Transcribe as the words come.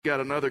Got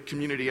another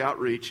community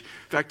outreach.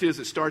 Fact is,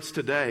 it starts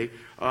today.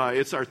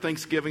 It's our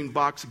Thanksgiving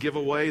box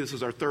giveaway. This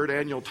is our third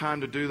annual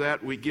time to do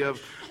that. We give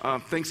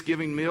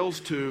Thanksgiving meals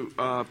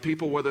to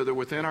people, whether they're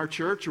within our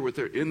church or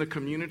in the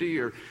community,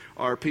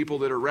 or people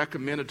that are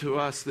recommended to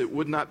us that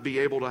would not be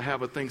able to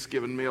have a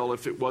Thanksgiving meal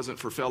if it wasn't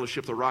for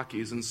Fellowship of the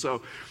Rockies. And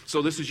so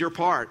this is your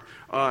part.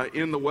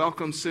 In the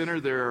Welcome Center,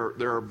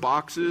 there are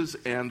boxes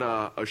and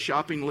a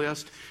shopping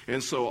list.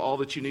 And so all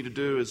that you need to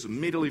do is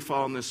immediately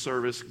following this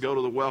service, go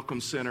to the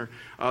Welcome Center,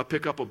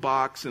 pick up a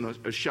box and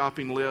a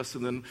shopping list,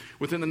 and then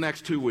within the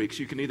next 2 weeks,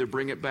 you can either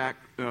bring it back,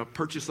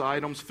 purchase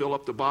items, fill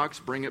up the box,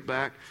 bring it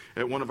back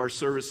at one of our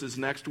services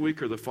next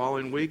week or the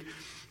following week,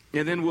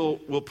 and then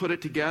we'll put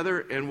it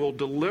together and we'll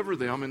deliver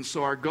them. And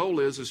so our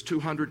goal is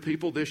 200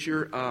 people this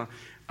year.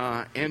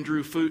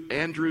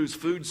 Andrew's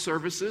Food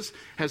Services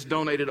has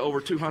donated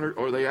over 200,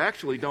 or they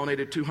actually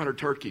donated 200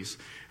 turkeys.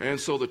 And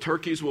so the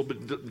turkeys will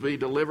be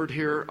delivered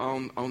here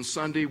on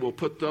Sunday. We'll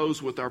put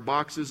those with our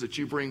boxes that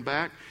you bring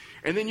back.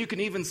 And then you can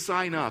even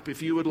sign up.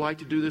 If you would like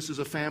to do this as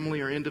a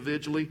family or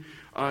individually,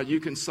 you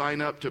can sign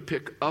up to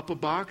pick up a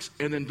box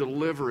and then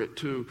deliver it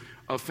to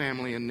a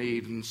family in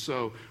need. And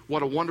so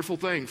what a wonderful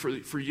thing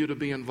for you to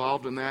be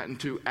involved in that and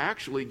to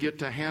actually get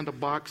to hand a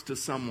box to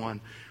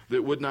someone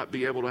that would not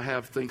be able to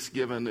have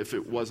Thanksgiving if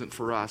it wasn't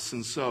for us.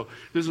 And so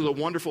this is a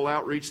wonderful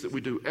outreach that we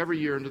do every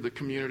year into the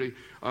community.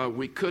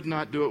 We could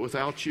not do it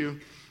without you.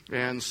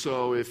 And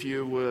so if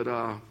you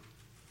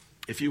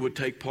would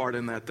take part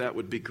in that, that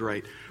would be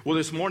great. Well,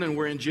 this morning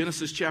we're in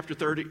Genesis chapter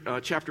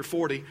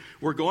 40.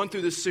 We're going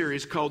through this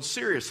series called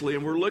Seriously,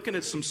 and we're looking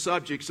at some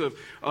subjects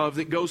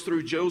that goes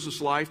through Joseph's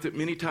life that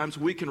many times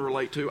we can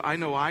relate to. I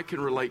know I can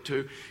relate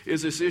to,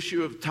 is this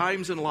issue of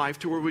times in life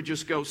to where we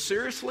just go,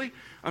 seriously?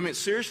 I mean,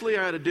 seriously,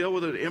 I had to deal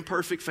with an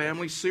imperfect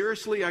family.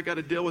 Seriously, I got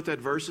to deal with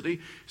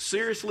adversity.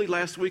 Seriously,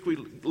 last week we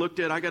looked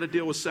at, I got to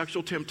deal with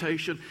sexual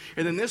temptation.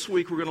 And then this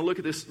week we're going to look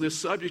at this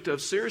subject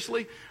of,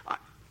 seriously,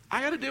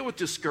 I got to deal with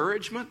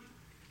discouragement.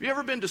 Have you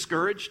ever been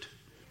discouraged?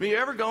 Have you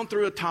ever gone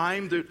through a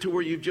time to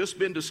where you've just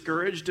been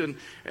discouraged and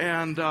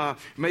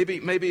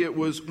maybe it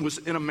was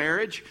in a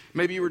marriage.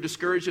 Maybe you were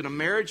discouraged in a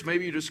marriage.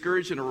 Maybe you were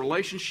discouraged in a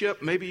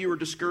relationship. Maybe you were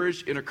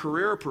discouraged in a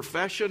career or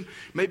profession.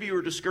 Maybe you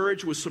were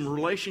discouraged with some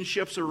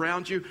relationships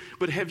around you.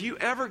 But have you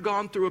ever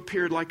gone through a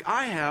period like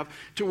I have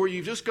to where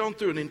you've just gone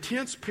through an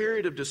intense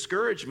period of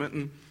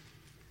discouragement?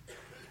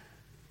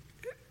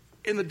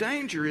 And the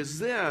danger is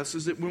this,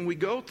 is that when we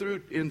go through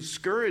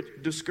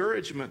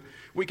discouragement,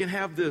 we can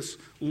have this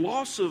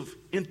loss of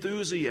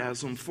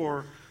enthusiasm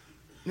for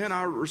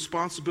our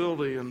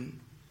responsibility, and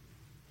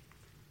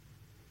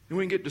we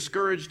can get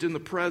discouraged in the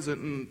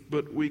present,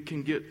 but we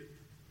can get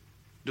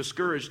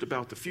discouraged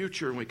about the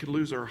future, and we can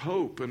lose our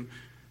hope, and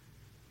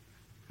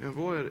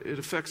boy, it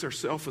affects our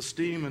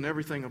self-esteem and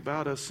everything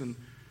about us. And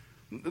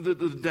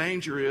the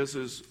danger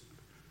is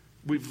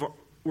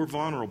we're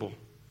vulnerable.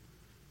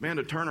 Man,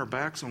 to turn our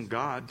backs on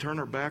God, turn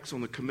our backs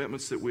on the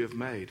commitments that we have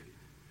made.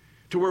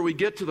 To where we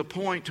get to the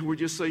point to where we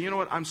just say, you know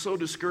what, I'm so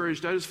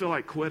discouraged, I just feel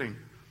like quitting.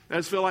 I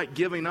just feel like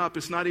giving up.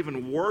 It's not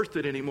even worth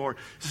it anymore.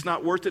 It's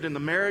not worth it in the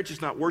marriage.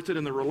 It's not worth it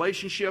in the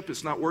relationship.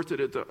 It's not worth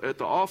it at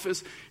the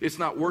office. It's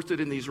not worth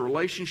it in these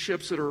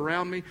relationships that are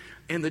around me.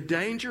 And the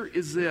danger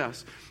is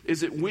this,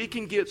 is that we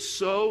can get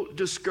so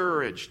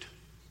discouraged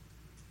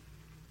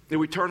that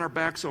we turn our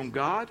backs on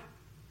God.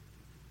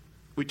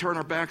 We turn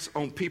our backs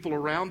on people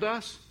around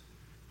us.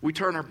 We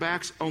turn our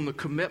backs on the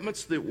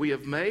commitments that we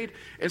have made.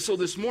 And so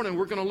this morning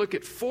we're going to look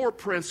at 4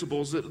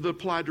 principles that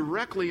apply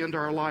directly into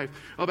our life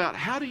about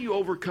how do you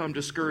overcome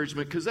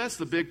discouragement, because that's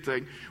the big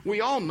thing.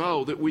 We all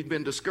know that we've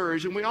been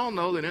discouraged, and we all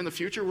know that in the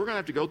future we're going to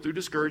have to go through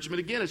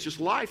discouragement again. It's just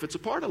life. It's a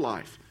part of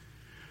life.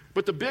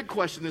 But the big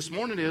question this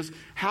morning is,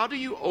 how do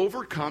you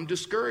overcome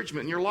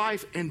discouragement in your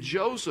life? And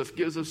Joseph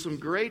gives us some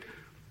great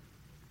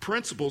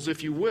principles,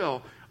 if you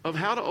will, of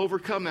how to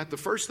overcome that. The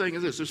first thing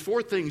is this. There's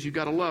 4 things you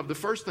got to love. The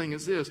first thing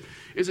is this,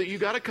 is that you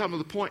got to come to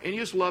the point and you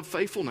just love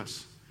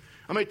faithfulness.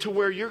 I mean, to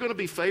where you're going to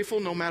be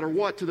faithful no matter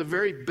what, to the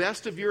very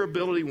best of your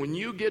ability. When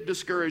you get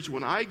discouraged,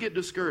 when I get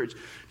discouraged,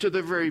 to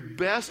the very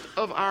best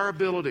of our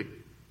ability.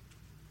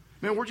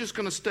 Man, we're just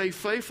going to stay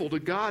faithful to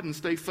God and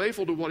stay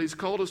faithful to what He's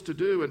called us to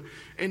do.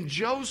 And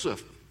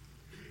Joseph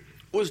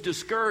was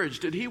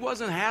discouraged, and he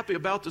wasn't happy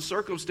about the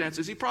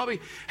circumstances. He probably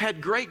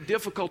had great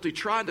difficulty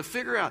trying to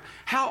figure out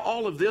how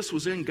all of this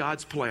was in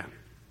God's plan.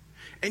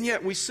 And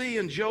yet we see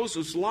in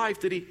Joseph's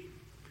life that he,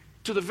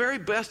 to the very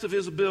best of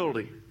his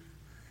ability,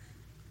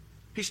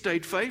 he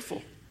stayed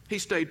faithful. He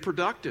stayed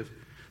productive.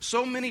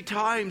 So many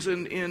times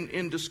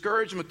in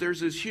discouragement,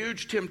 there's this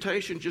huge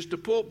temptation just to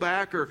pull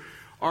back or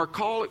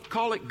call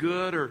it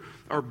good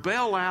or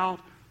bail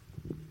out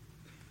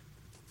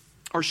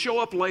or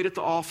show up late at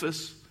the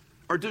office,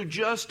 or do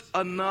just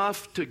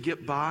enough to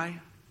get by.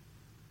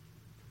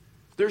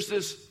 There's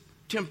this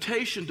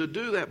temptation to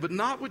do that, but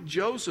not with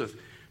Joseph.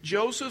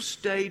 Joseph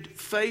stayed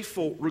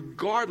faithful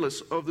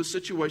regardless of the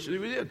situation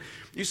that he did.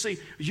 You see,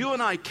 you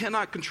and I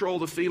cannot control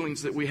the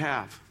feelings that we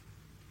have.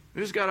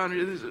 We just got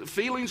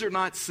feelings are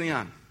not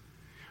sin.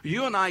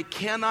 You and I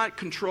cannot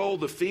control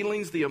the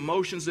feelings, the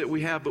emotions that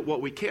we have, but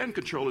what we can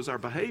control is our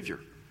behavior.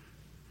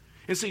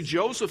 And see,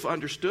 Joseph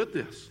understood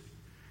this.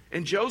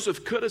 And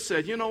Joseph could have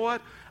said, you know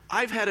what?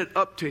 I've had it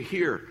up to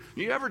here.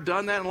 You ever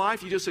done that in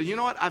life? You just said, you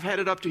know what? I've had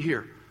it up to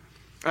here.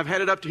 I've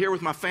had it up to here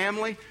with my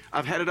family.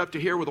 I've had it up to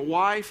here with a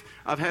wife.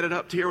 I've had it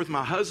up to here with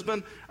my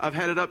husband. I've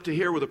had it up to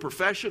here with a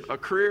profession, a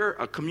career,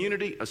 a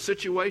community, a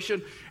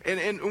situation.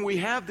 And we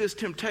have this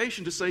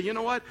temptation to say, you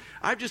know what?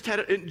 I've just had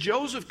it. And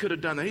Joseph could have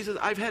done that. He says,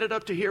 I've had it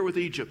up to here with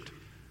Egypt.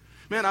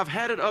 Man, I've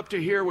had it up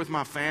to here with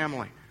my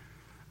family.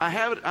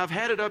 I've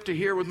had it up to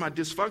here with my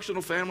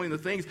dysfunctional family and the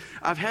things.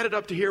 I've had it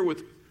up to here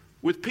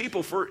with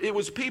people. It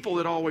was people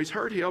that always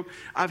hurt him.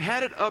 I've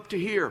had it up to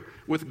here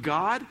with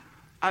God.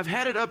 I've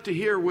had it up to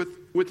here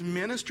with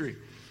ministry.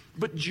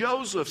 But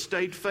Joseph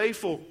stayed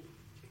faithful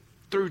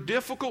through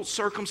difficult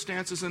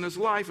circumstances in his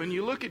life. And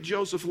you look at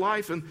Joseph's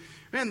life, and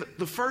man,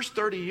 the first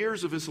 30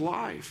 years of his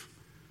life,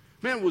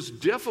 man, was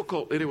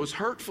difficult, and it was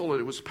hurtful,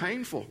 and it was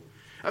painful.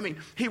 I mean,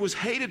 he was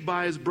hated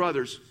by his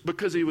brothers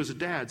because he was a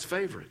dad's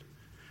favorite.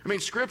 I mean,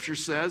 Scripture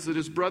says that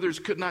his brothers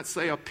could not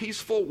say a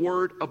peaceful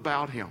word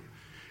about him.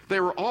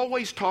 They were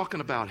always talking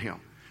about him.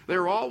 They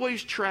were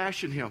always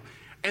trashing him.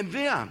 And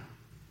then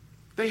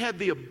they had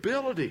the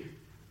ability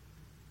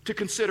to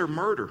consider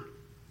murder.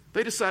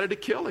 They decided to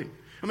kill him.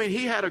 I mean,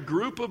 he had a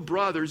group of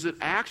brothers that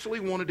actually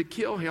wanted to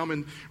kill him.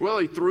 And, well,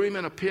 he threw him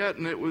in a pit,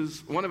 and it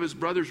was one of his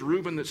brothers,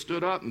 Reuben, that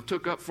stood up and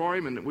took up for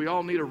him. And we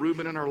all need a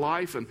Reuben in our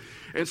life. And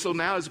so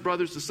now his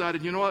brothers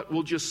decided, you know what,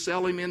 we'll just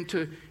sell him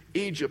into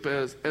Egypt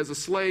as a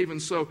slave.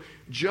 And so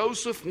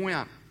Joseph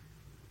went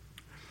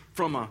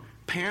from a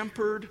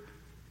pampered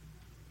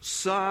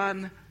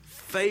son,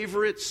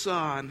 favorite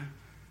son,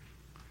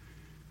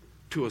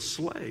 to a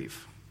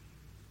slave.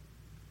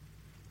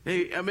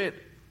 I mean,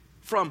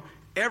 from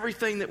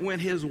everything that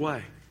went his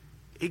way.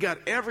 He got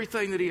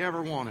everything that he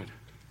ever wanted.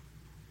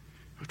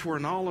 To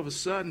where all of a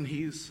sudden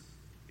he's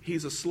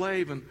a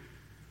slave. And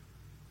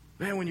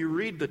man, when you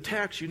read the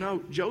text, you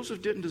know,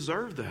 Joseph didn't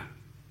deserve that.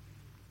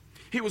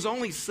 He was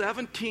only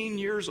 17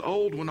 years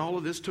old when all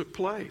of this took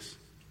place.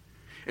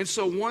 And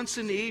so once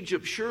in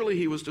Egypt, surely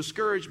he was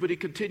discouraged, but he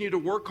continued to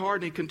work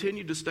hard and he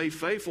continued to stay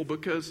faithful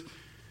because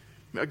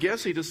I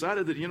guess he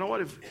decided that, you know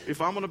what,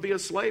 if I'm going to be a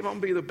slave, I'm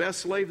going to be the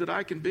best slave that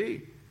I can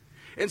be.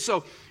 And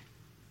so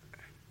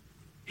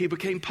he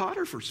became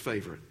Potiphar's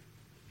favorite.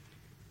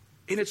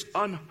 And it's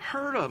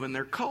unheard of in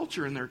their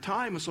culture, in their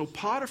time. And so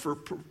Potiphar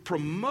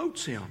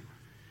promotes him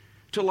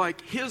to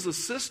like his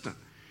assistant.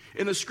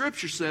 And the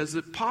Scripture says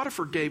that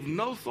Potiphar gave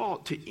no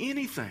thought to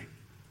anything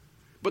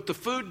but the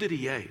food that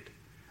he ate.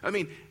 I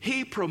mean,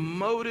 he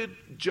promoted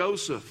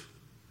Joseph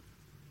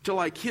to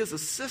like his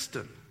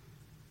assistant.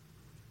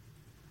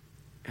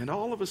 And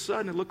all of a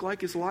sudden, it looked like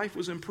his life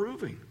was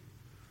improving.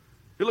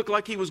 It looked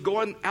like he was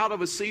going out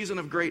of a season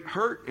of great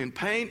hurt and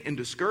pain and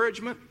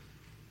discouragement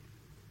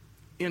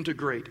into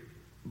great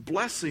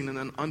blessing. And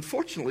then,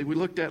 unfortunately, we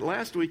looked at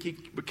last week, he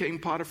became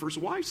Potiphar's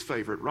wife's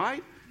favorite,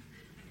 right?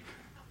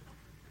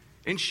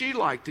 And she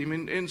liked him.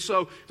 And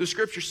so the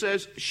Scripture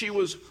says she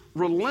was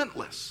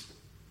relentless.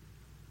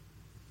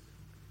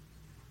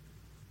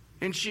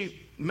 And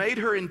she made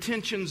her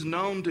intentions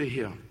known to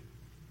him.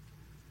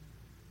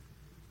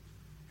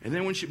 And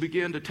then when she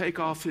began to take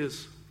off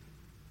his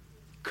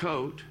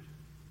coat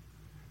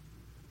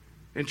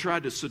and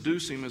tried to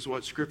seduce him, is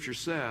what Scripture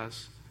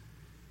says,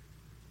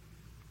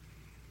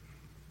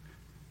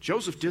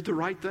 Joseph did the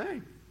right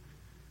thing.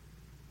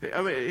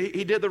 I mean,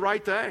 he did the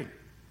right thing.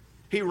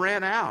 He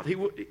ran out.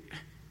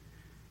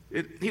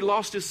 He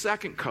lost his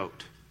second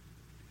coat.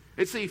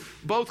 And see,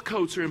 both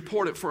coats are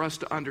important for us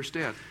to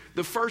understand.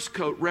 The first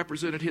coat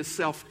represented his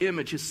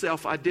self-image, his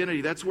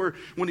self-identity. That's where,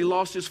 when he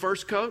lost his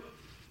first coat,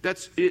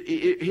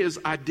 his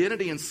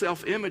identity and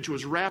self-image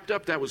was wrapped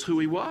up. That was who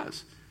he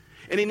was.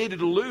 And he needed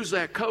to lose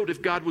that coat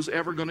if God was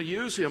ever going to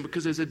use him,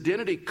 because his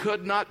identity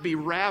could not be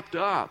wrapped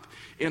up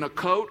in a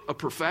coat, a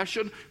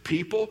profession,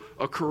 people,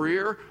 a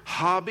career,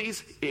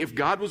 hobbies, if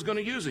God was going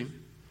to use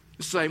him.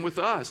 The same with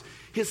us.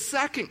 His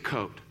second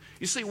coat.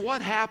 You see,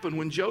 what happened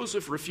when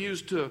Joseph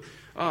refused to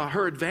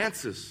her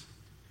advances?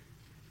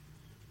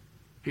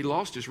 He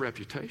lost his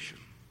reputation.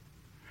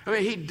 I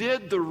mean, he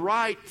did the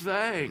right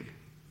thing.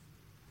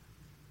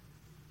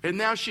 And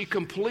now she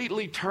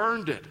completely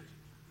turned it.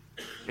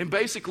 And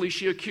basically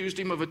she accused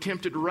him of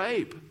attempted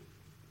rape.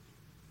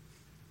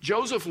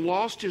 Joseph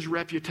lost his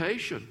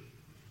reputation.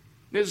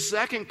 His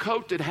second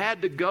coat that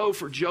had to go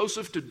for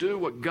Joseph to do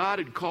what God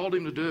had called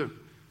him to do.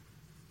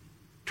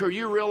 Till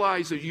you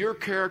realize that your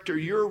character,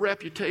 your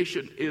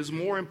reputation is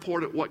more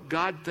important what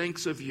God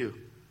thinks of you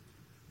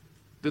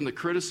than the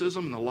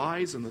criticism and the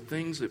lies and the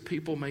things that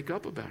people make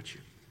up about you.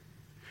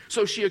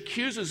 So she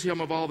accuses him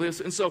of all this.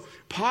 And so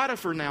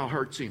Potiphar now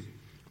hurts him.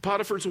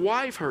 Potiphar's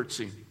wife hurts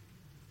him.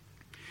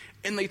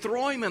 And they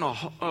throw him in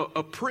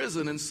a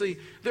prison. And see,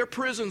 their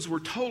prisons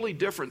were totally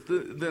different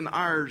than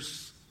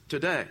ours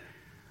today.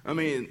 I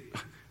mean,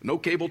 no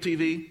cable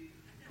TV.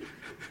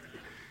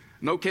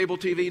 No cable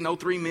TV, no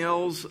 3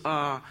 meals.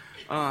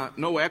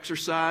 no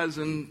exercise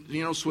and,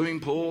 swimming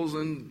pools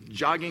and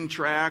jogging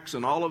tracks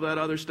and all of that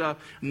other stuff.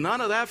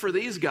 None of that for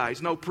these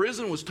guys. No,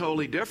 prison was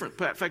totally different.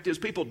 The fact is,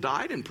 people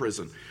died in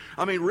prison.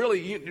 I mean,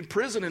 really,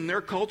 prison in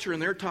their culture, in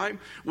their time,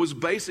 was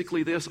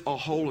basically a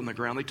hole in the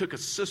ground. They took a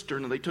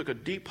cistern and they took a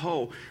deep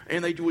hole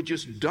and they would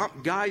just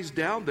dump guys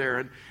down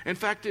there. And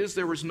fact is,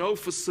 there was no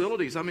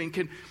facilities. I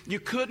mean, you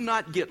could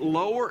not get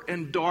lower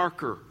and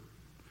darker.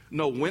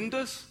 No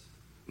windows,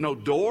 no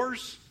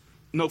doors,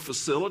 no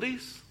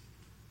facilities.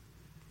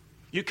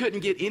 You couldn't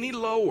get any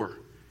lower.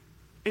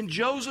 And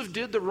Joseph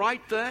did the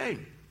right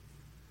thing.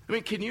 I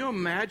mean, can you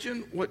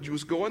imagine what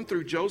was going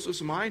through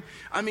Joseph's mind?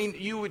 I mean,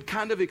 you would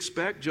kind of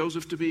expect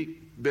Joseph to be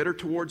bitter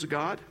towards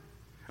God.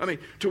 I mean,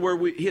 to where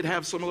he'd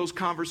have some of those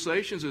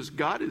conversations as,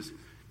 God, is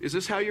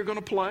this how you're going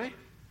to play?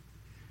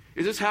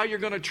 Is this how you're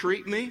going to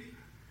treat me?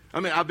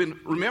 I mean, I've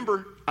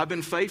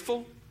been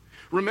faithful.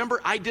 Remember,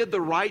 I did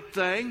the right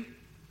thing.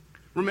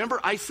 Remember,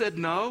 I said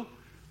no.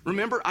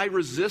 Remember, I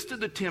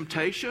resisted the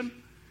temptation.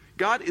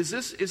 God, is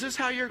this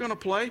how you're going to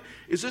play?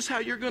 Is this how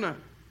you're going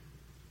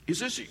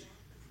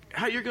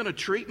to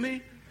treat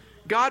me?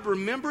 God,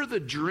 remember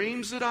the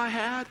dreams that I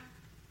had?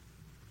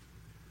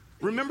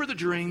 Remember the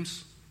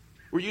dreams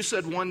where you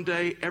said one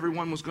day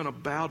everyone was going to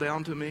bow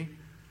down to me?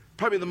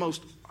 Probably the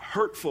most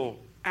hurtful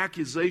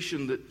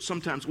accusation that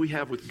sometimes we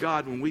have with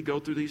God when we go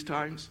through these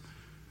times.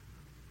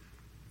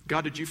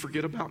 God, did you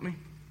forget about me?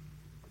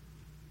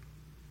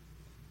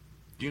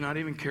 Do you not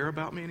even care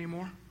about me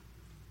anymore?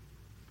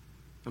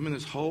 I'm in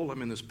this hole,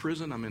 I'm in this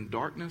prison, I'm in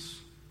darkness.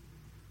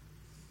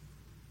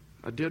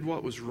 I did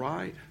what was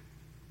right.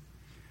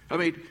 I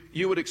mean,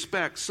 you would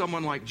expect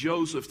someone like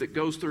Joseph that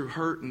goes through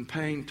hurt and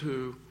pain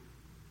to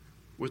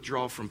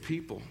withdraw from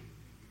people.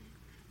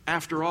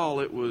 After all,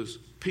 it was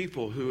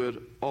people who had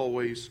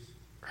always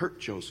hurt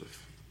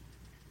Joseph.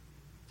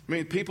 I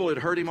mean, people had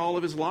hurt him all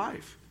of his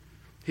life.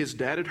 His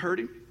dad had hurt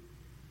him.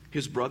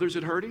 His brothers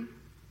had hurt him.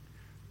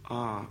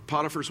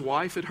 Potiphar's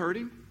wife had hurt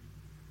him.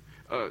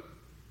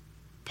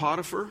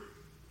 Potiphar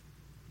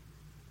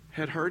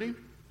had hurt him.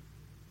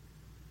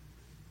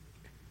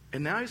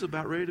 And now he's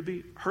about ready to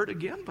be hurt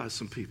again by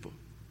some people.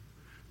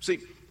 See,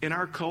 in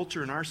our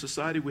culture, in our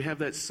society, we have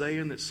that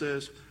saying that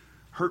says,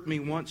 hurt me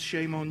once,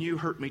 shame on you.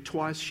 Hurt me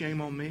twice,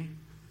 shame on me.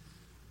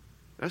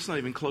 That's not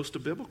even close to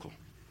biblical.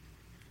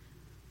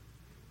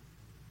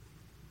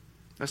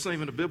 That's not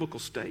even a biblical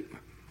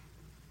statement.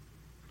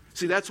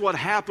 See, that's what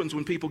happens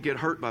when people get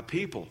hurt by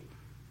people.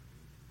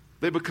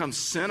 They become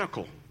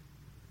cynical.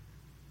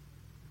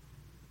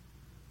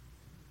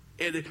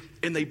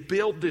 And they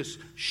build this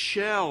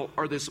shell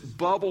or this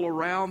bubble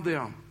around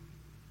them.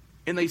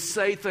 And they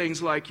say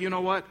things like, you know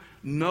what?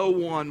 No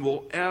one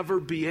will ever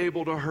be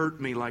able to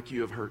hurt me like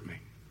you have hurt me.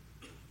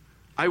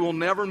 I will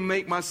never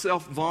make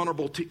myself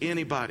vulnerable to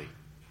anybody.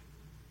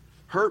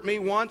 Hurt me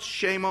once,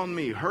 shame on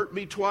me. Hurt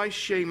me twice,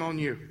 shame on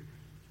you.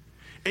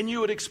 And you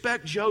would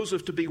expect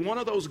Joseph to be one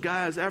of those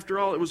guys. After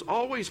all, it was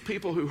always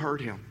people who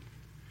hurt him.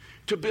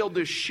 To build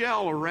this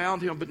shell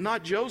around him, but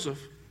not Joseph.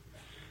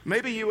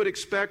 Maybe you would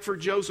expect for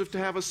Joseph to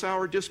have a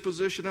sour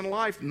disposition in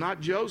life, not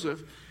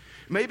Joseph.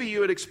 Maybe you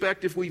would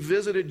expect if we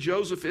visited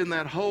Joseph in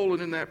that hole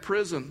and in that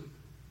prison,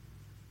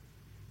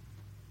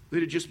 that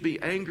he'd just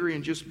be angry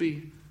and just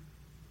be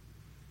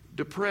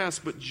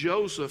depressed. But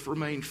Joseph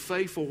remained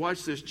faithful.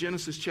 Watch this,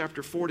 Genesis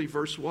chapter 40,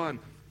 verse 1.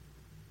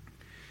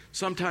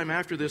 Sometime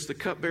after this, the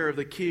cupbearer of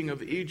the king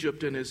of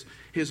Egypt and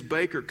his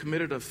baker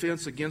committed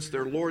offense against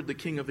their lord, the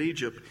king of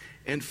Egypt.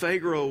 And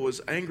Pharaoh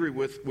was angry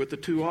with the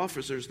two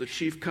officers, the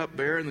chief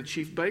cupbearer and the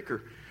chief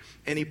baker.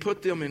 And he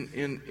put them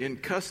in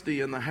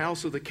custody in the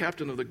house of the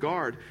captain of the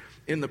guard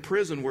in the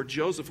prison where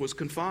Joseph was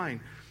confined.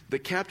 The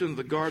captain of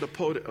the guard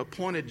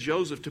appointed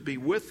Joseph to be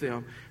with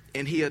them,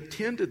 and he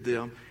attended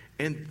them,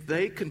 and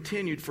they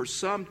continued for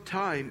some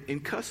time in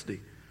custody.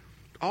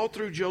 All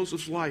through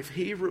Joseph's life,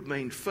 he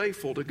remained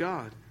faithful to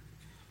God.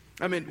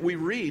 I mean, we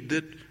read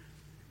that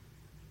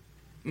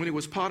when he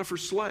was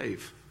Potiphar's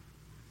slave,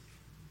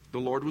 the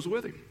Lord was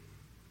with him.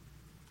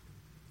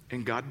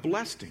 And God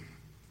blessed him.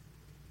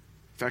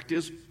 Fact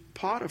is,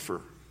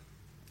 Potiphar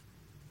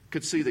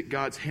could see that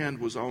God's hand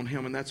was on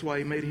him, and that's why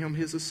he made him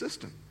his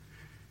assistant.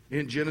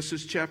 In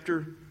Genesis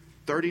chapter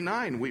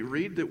 39, we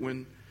read that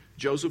when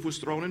Joseph was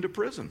thrown into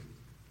prison,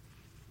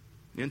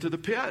 into the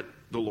pit,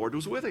 the Lord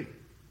was with him.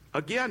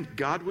 Again,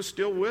 God was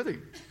still with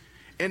him.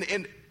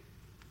 And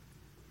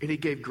he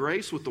gave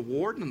grace with the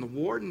warden, and the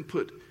warden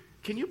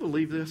can you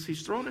believe this?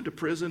 He's thrown into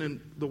prison,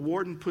 and the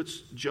warden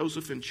puts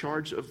Joseph in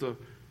charge of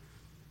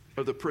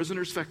the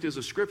prisoners. Fact is,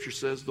 the scripture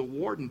says the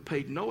warden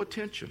paid no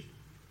attention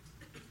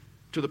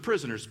to the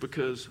prisoners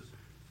because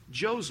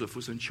Joseph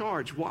was in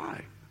charge.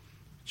 Why?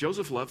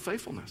 Joseph loved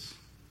faithfulness.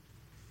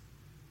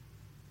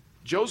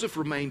 Joseph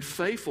remained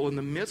faithful in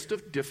the midst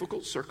of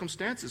difficult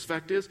circumstances.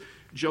 Fact is,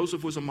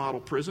 Joseph was a model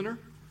prisoner.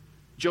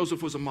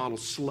 Joseph was a model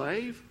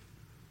slave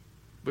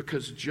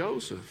because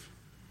Joseph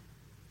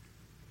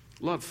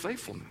loved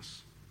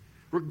faithfulness.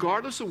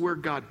 Regardless of where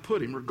God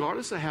put him,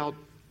 regardless of how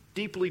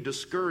deeply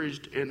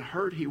discouraged and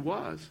hurt he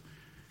was,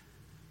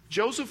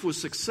 Joseph was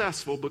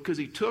successful because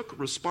he took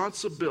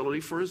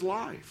responsibility for his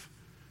life.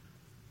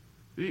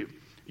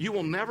 You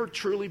will never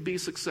truly be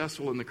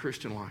successful in the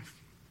Christian life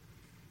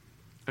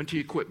until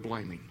you quit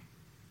blaming.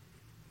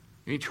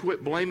 You need to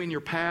quit blaming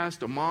your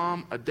past, a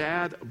mom, a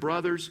dad,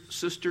 brothers,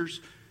 sisters,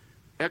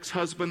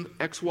 ex-husband,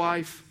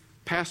 ex-wife,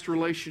 past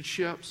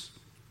relationships.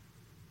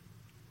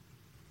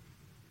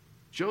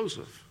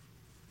 Joseph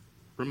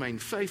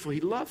remained faithful. He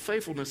loved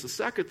faithfulness. The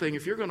second thing,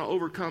 if you're going to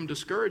overcome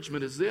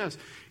discouragement, is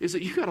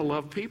that you got to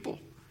love people.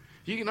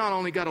 You not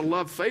only got to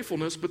love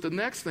faithfulness, but the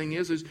next thing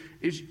is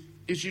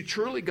you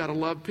truly got to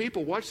love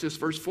people. Watch this,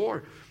 verse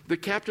 4. The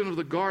captain of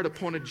the guard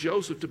appointed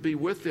Joseph to be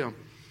with them,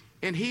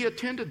 and he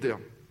attended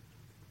them.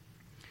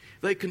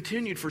 They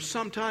continued for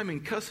some time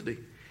in custody,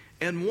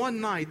 and one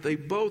night they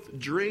both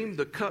dreamed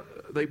the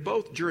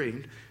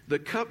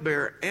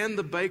cupbearer and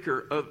the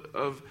baker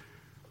of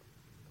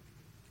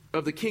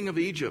the king of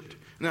Egypt.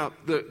 Now,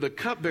 the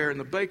cupbearer and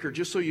the baker,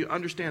 just so you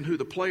understand who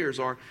the players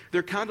are,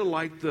 they're kind of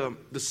like the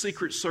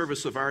Secret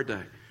Service of our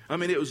day. I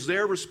mean, it was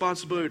their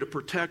responsibility to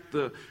protect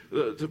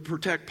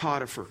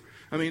Potiphar.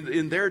 I mean,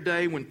 in their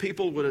day, when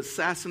people would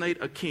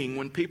assassinate a king,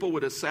 when people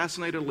would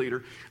assassinate a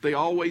leader, they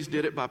always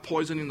did it by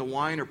poisoning the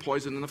wine or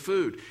poisoning the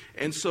food.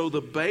 And so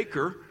the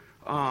baker,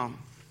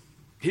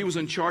 he was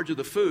in charge of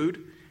the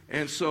food,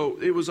 and so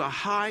it was a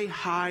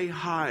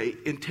high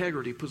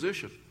integrity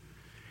position.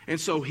 And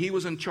so he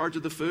was in charge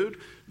of the food.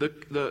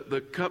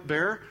 The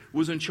cupbearer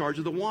was in charge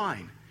of the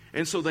wine.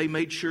 And so they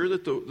made sure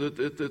that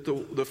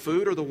the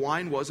food or the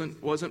wine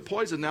wasn't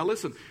poisoned. Now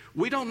listen,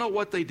 we don't know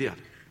what they did.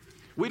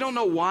 We don't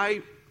know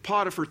why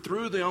Potiphar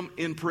threw them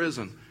in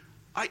prison.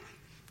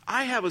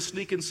 I have a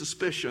sneaking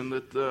suspicion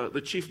that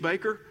the chief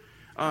baker,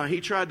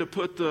 he tried to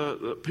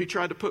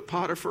put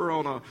Potiphar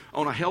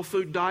on a health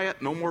food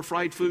diet. No more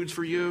fried foods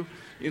for you.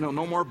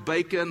 No more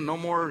bacon. No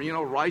more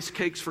rice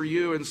cakes for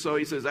you. And so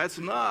he says, that's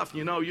enough.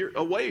 You're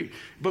away.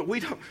 But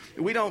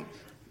we don't.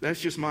 That's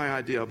just my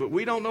idea. But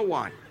we don't know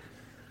why.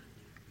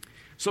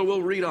 So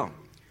we'll read on.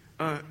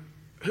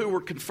 Who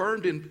were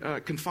confined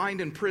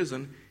in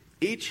prison,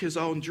 each his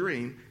own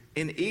dream,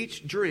 and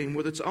each dream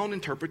with its own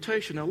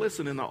interpretation. Now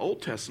listen, in the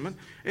Old Testament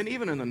and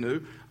even in the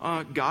New,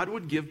 God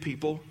would give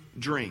people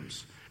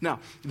dreams. Now,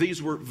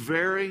 these were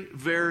very,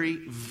 very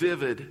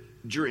vivid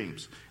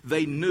dreams.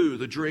 They knew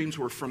the dreams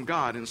were from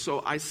God. And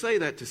so I say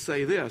that to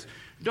say this.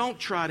 Don't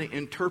try to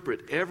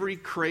interpret every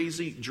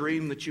crazy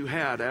dream that you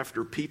had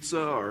after pizza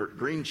or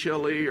green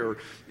chili or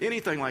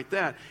anything like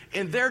that.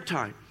 In their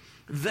time,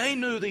 they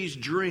knew these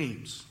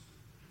dreams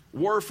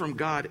were from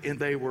God, and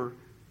they were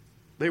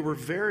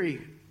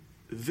very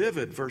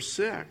vivid. Verse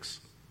 6.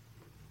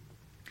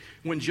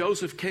 When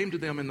Joseph came to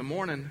them in the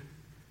morning,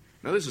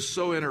 now this is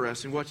so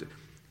interesting. Watch it.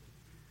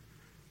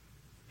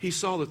 He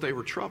saw that they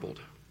were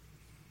troubled.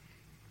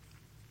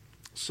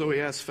 So he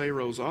asked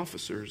Pharaoh's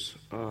officers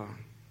who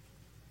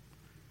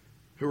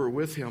were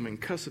with him in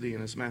custody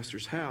in his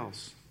master's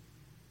house,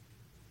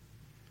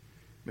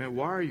 man,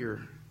 why are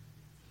your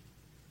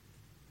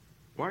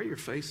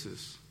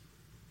faces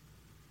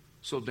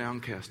so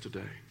downcast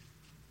today?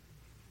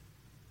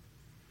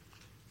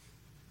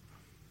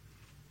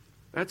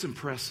 That's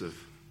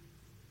impressive.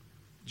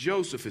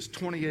 Joseph is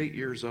 28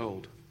 years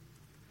old,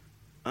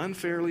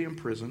 unfairly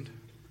imprisoned.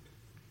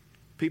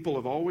 People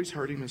have always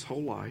hurt him his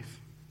whole life.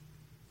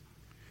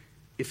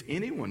 If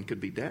anyone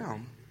could be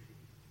down,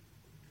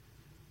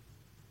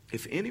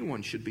 if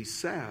anyone should be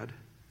sad,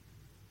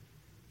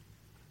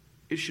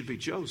 it should be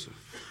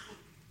Joseph.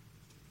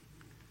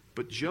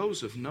 But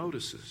Joseph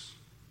notices,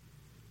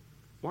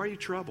 why are you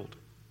troubled?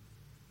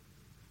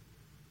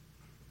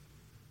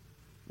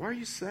 Why are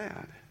you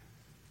sad?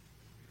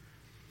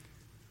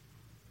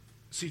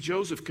 See,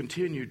 Joseph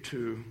continued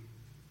to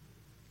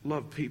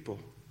love people.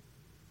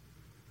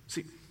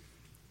 See,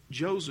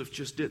 Joseph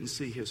just didn't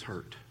see his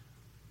hurt.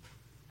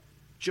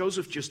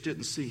 Joseph just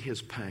didn't see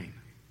his pain.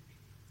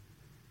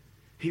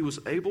 He was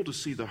able to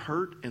see the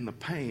hurt and the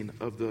pain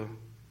of the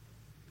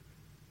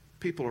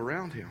people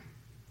around him.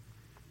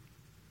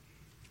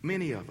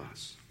 Many of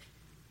us,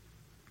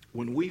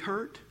 when we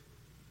hurt,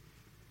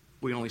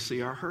 we only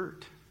see our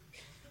hurt.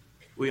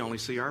 We only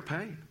see our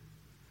pain.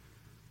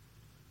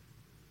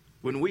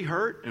 When we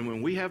hurt and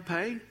when we have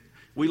pain,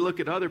 we look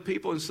at other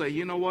people and say,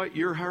 you know what,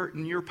 your hurt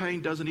and your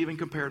pain doesn't even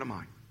compare to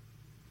mine.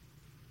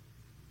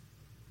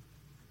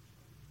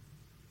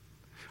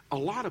 A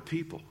lot of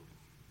people,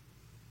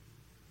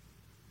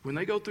 when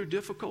they go through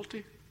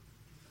difficulty,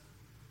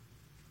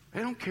 they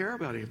don't care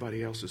about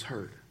anybody else's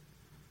hurt.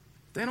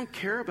 They don't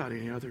care about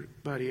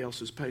anybody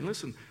else's pain.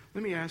 Listen,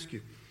 let me ask you,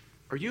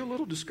 are you a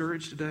little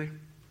discouraged today?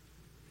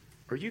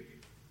 Are you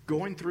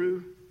going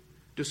through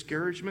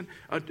discouragement?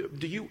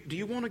 Do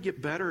you want to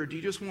get better, or do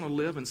you just want to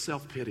live in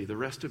self-pity the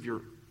rest of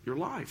your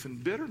life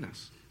and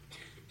bitterness?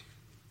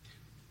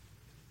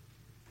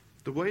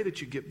 The way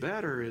that you get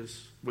better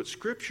is what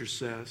Scripture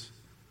says.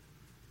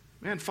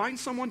 Man, find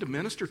someone to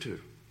minister to.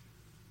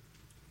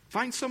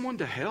 Find someone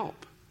to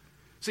help.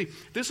 See,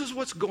 this is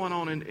what's going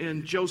on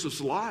in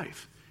Joseph's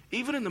life.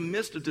 Even in the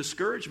midst of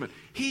discouragement,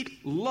 he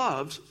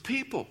loves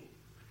people.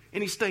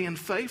 and he's staying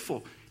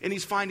faithful, and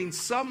he's finding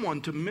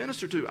someone to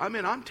minister to. I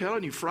mean, I'm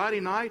telling you, Friday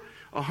night,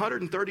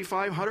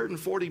 135,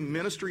 140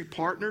 ministry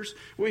partners.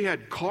 We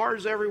had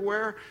cars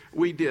everywhere.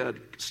 We did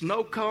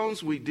snow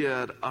cones. We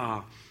did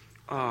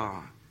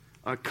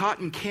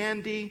cotton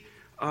candy,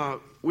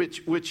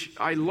 which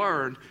I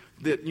learned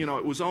that,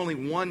 it was only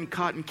one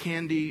cotton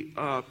candy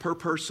per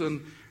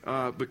person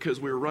because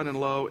we were running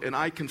low. And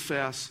I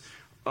confess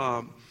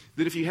that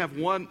if you have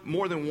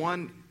more than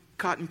one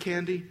cotton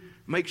candy,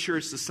 make sure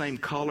it's the same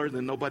color,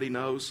 then nobody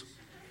knows.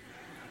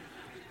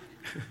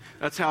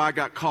 That's how I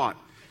got caught.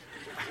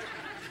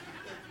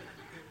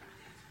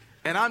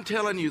 And I'm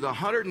telling you, the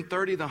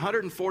 130, the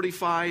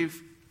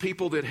 145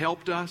 people that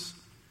helped us,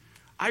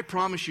 I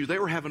promise you, they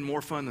were having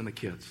more fun than the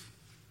kids.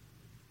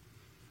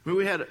 I mean,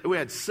 we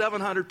had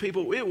 700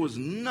 people. It was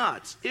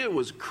nuts. It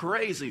was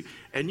crazy.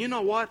 And you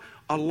know what?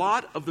 A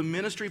lot of the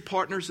ministry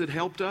partners that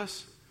helped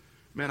us,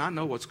 man, I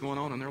know what's going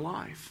on in their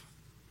life.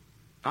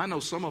 I know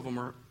some of them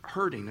are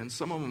hurting, and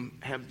some of them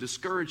have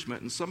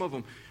discouragement, and some of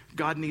them,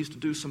 God needs to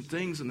do some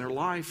things in their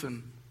life,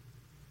 and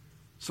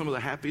some of the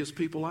happiest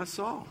people I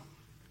saw.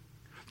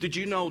 Did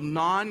you know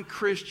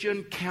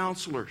non-Christian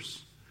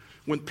counselors,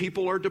 when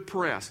people are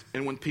depressed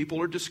and when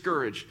people are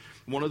discouraged,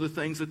 one of the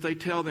things that they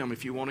tell them,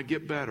 if you want to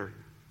get better,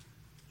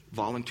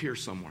 volunteer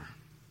somewhere.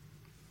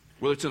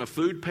 Whether it's in a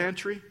food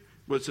pantry,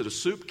 whether it's at a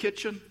soup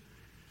kitchen,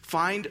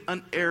 find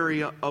an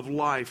area of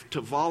life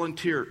to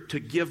volunteer, to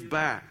give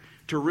back,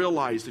 to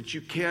realize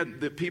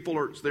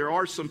that there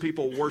are some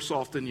people worse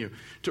off than you,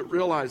 to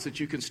realize that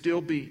you can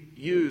still be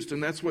used,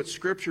 and that's what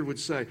Scripture would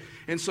say.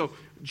 And so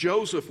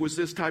Joseph was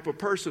this type of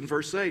person.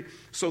 Verse 8,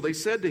 so they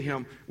said to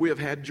him, we have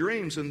had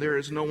dreams, and there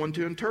is no one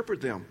to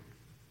interpret them.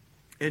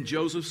 And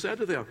Joseph said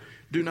to them,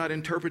 do not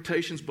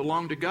interpretations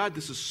belong to God?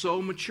 This is so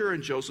mature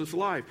in Joseph's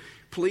life.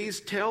 Please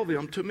tell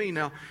them to me.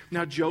 Now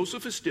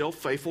Joseph is still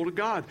faithful to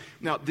God.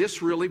 Now,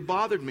 this really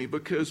bothered me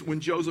because when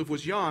Joseph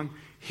was young,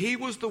 he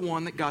was the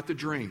one that got the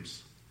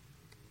dreams.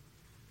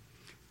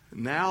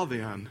 Now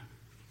then,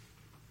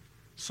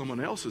 someone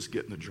else is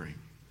getting the dream.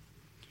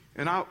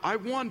 And I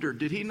wondered,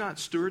 did he not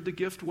steward the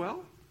gift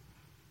well?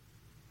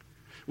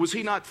 Was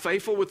he not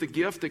faithful with the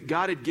gift that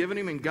God had given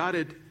him, and God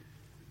had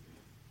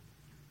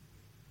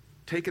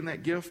taken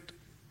that gift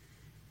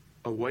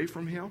away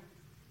from him?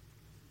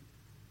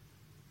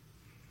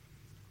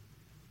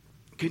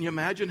 Can you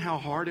imagine how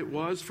hard it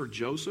was for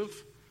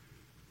Joseph?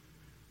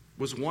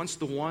 Was once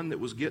the one that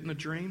was getting the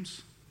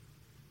dreams,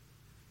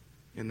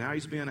 and now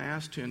he's being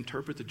asked to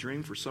interpret the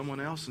dream for someone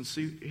else. And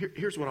see,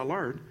 here's what I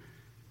learned.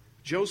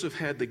 Joseph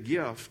had the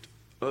gift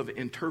of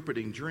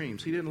interpreting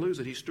dreams. He didn't lose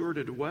it. He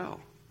stewarded it well.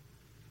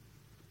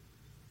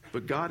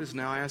 But God is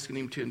now asking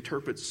him to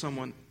interpret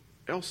someone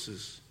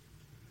else's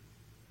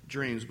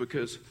dreams,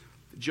 because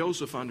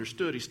Joseph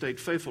understood. He stayed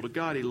faithful to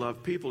God. He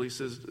loved people. He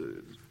says,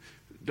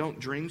 don't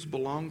dreams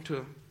belong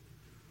to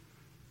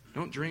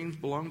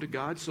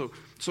God? So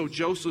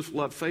Joseph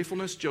loved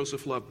faithfulness.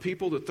 Joseph loved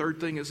people. The third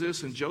thing is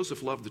this, and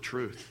Joseph loved the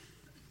truth.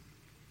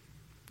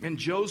 And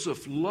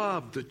Joseph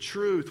loved the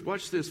truth.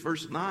 Watch this,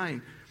 verse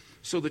 9.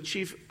 So the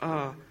chief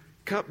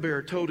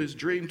cupbearer told his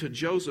dream to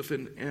Joseph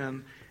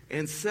and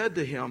said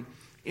to him,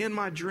 in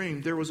my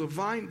dream there was a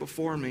vine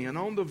before me, and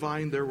on the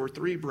vine there were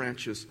 3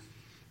 branches.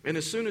 And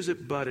as soon as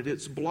it budded,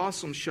 its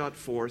blossoms shot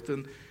forth,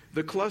 and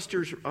the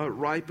clusters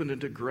ripened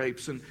into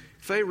grapes. And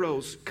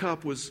Pharaoh's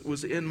cup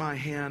was in my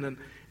hand,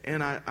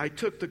 and I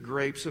took the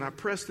grapes, and I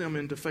pressed them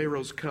into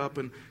Pharaoh's cup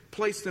and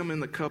placed them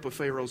in the cup of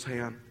Pharaoh's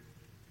hand.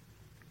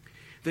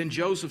 Then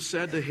Joseph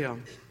said to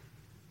him,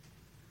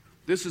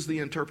 this is the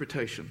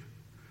interpretation.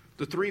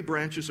 The 3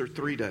 branches are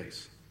 3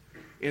 days.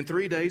 In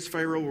 3 days,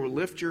 Pharaoh will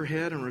lift your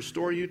head and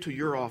restore you to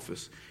your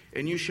office.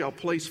 And you shall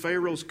place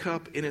Pharaoh's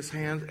cup in his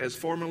hand as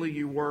formerly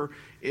you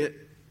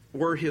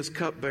were his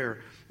cupbearer.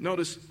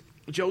 Notice,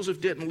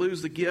 Joseph didn't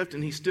lose the gift,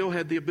 and he still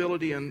had the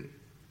ability and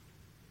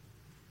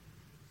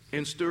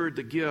steward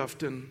the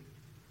gift. And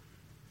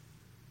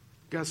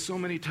God, so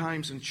many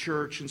times in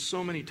church and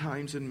so many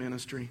times in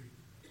ministry,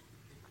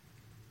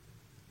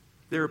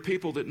 there are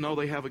people that know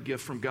they have a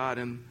gift from God,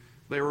 and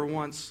they were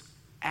once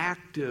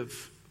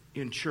active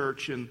in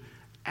church and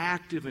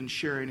active in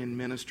sharing in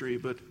ministry,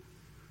 but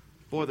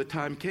boy, the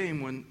time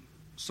came when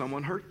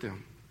someone hurt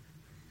them,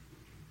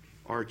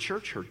 or a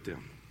church hurt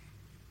them.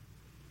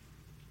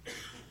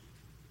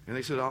 And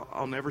they said,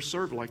 I'll never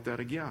serve like that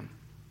again.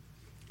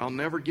 I'll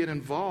never get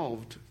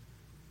involved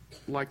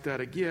like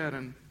that again.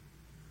 And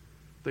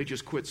they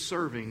just quit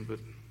serving,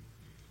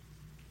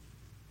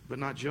 but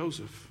not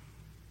Joseph.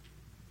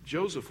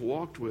 Joseph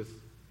walked with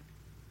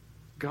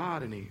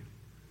God, and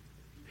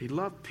he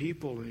loved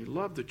people, and he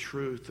loved the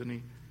truth,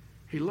 and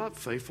he loved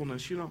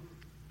faithfulness. You know,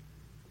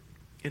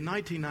 in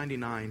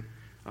 1999,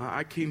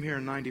 I came here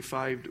in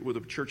 95 with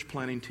a church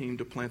planting team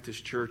to plant this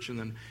church. And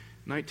then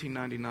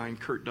 1999,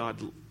 Kurt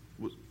Dodd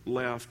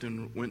left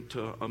and went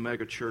to a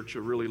mega church,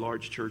 a really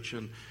large church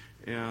in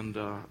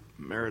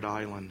Merritt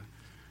Island.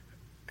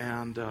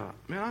 And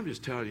man, I'm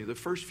just telling you, the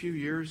first few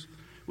years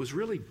was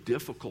really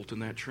difficult in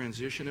that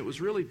transition. It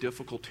was really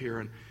difficult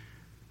here.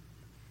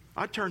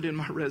 I turned in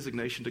my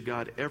resignation to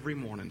God every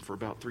morning for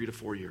about 3 to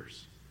 4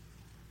 years.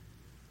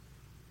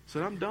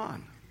 Said, I'm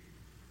done.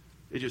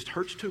 It just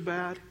hurts too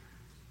bad.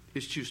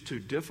 It's just too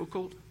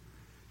difficult.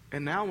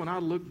 And now when I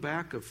look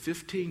back of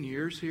 15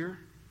 years here,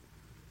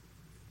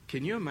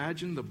 can you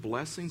imagine the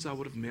blessings I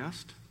would have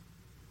missed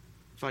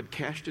if I'd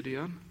cashed it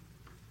in?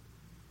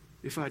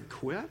 If I'd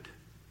quit?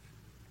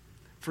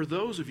 For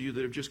those of you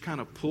that have just kind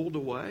of pulled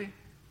away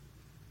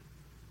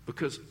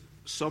because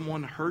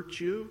someone hurt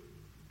you,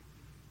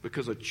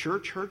 because a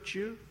church hurt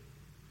you,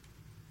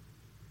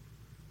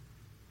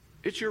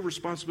 it's your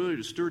responsibility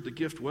to steward the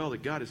gift well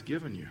that God has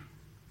given you.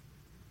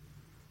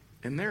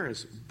 And there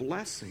is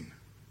blessing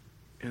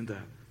in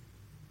that.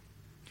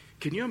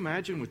 Can you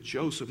imagine with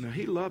Joseph? Now,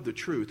 he loved the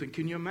truth. And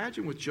can you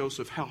imagine with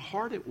Joseph how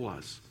hard it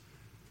was?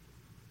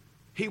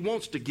 He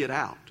wants to get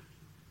out.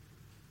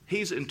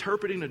 He's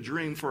interpreting a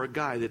dream for a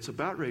guy that's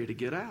about ready to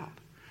get out.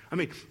 I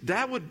mean,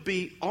 that would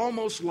be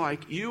almost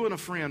like you and a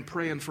friend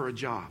praying for a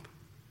job.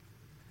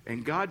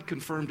 And God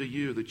confirmed to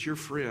you that your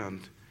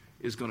friend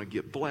is going to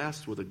get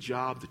blessed with a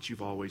job that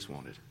you've always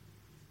wanted.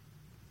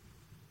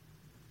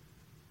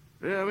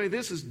 I mean,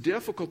 this is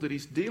difficult that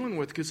he's dealing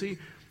with because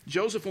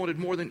Joseph wanted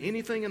more than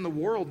anything in the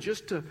world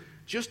just to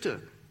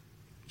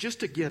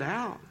get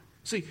out.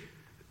 See,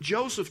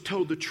 Joseph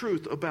told the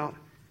truth about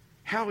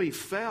how he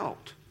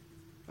felt.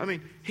 I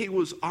mean, he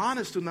was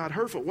honest and not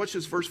hurtful. Watch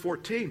this, verse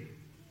 14.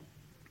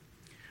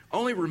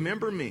 Only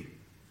remember me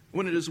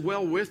when it is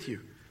well with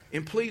you.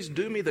 And please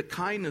do me the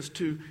kindness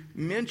to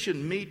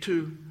mention me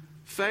to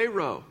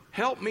Pharaoh.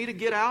 Help me to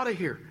get out of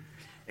here.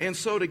 And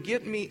so to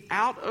get me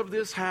out of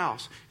this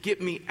house,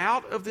 get me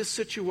out of this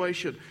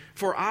situation,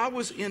 for I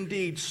was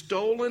indeed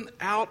stolen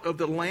out of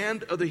the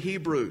land of the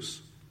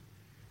Hebrews.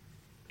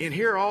 And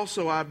here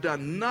also I've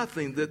done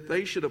nothing that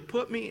they should have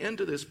put me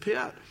into this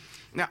pit.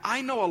 Now,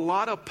 I know a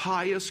lot of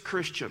pious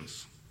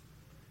Christians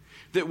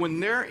that when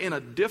they're in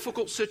a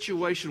difficult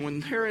situation,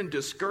 when they're in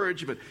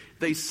discouragement,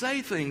 they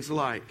say things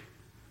like,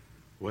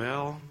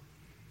 well,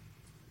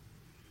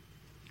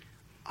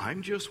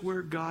 I'm just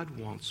where God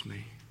wants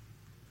me.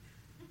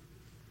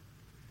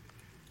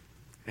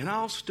 And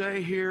I'll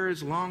stay here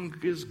as long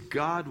as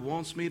God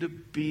wants me to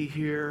be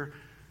here.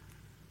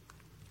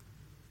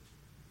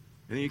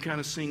 And then you kind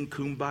of sing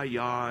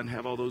Kumbaya and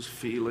have all those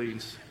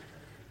feelings.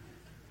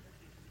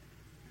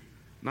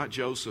 Not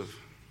Joseph.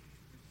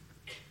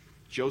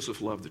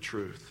 Joseph loved the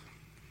truth.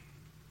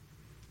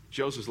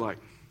 Joseph's like,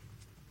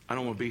 I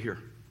don't want to be here.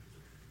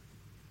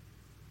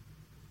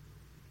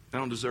 I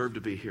don't deserve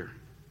to be here.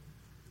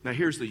 Now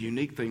here's the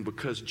unique thing.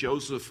 Because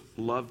Joseph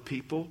loved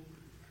people,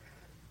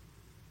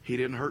 he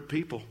didn't hurt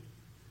people.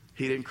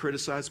 He didn't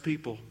criticize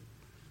people.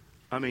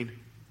 I mean,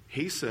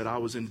 he said, I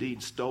was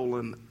indeed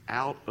stolen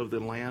out of the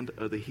land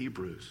of the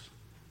Hebrews.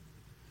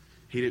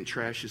 He didn't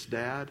trash his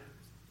dad.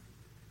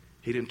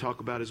 He didn't talk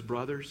about his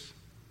brothers.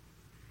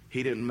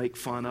 He didn't make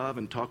fun of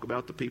and talk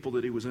about the people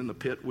that he was in the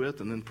pit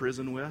with and in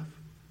prison with.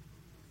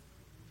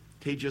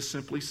 He just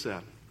simply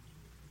said,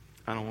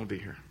 I don't want to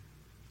be here.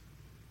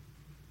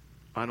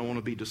 I don't want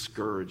to be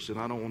discouraged, and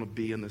I don't want to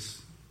be in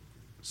this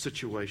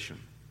situation.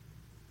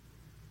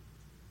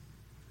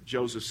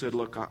 Joseph said,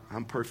 look,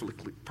 I'm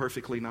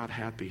perfectly not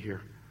happy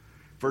here.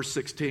 Verse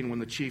 16, when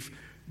the chief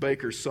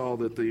baker saw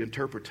that the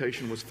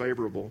interpretation was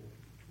favorable,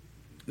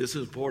 this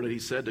is important, he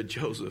said to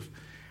Joseph,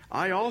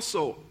 I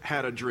also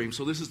had a dream.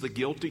 So this is the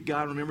guilty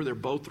guy. Remember, they're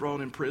both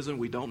thrown in prison.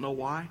 We don't know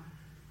why.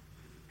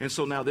 And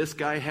so now this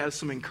guy has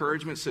some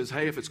encouragement, says,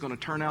 hey, if it's going to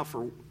turn out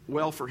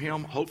well for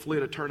him, hopefully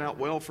it'll turn out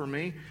well for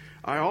me.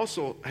 I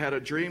also had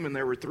a dream, and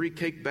there were 3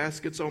 cake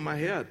baskets on my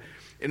head.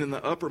 And in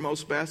the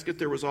uppermost basket,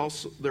 there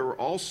were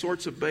all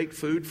sorts of baked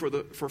food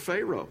for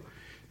Pharaoh.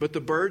 But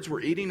the birds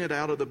were eating it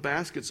out of the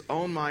baskets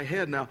on my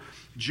head. Now,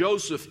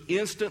 Joseph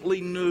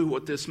instantly knew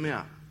what this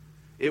meant.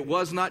 It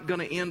was not going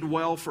to end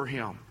well for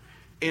him.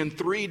 In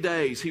 3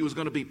 days, he was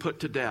going to be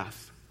put to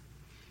death.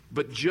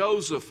 But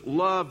Joseph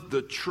loved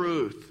the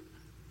truth.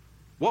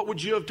 What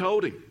would you have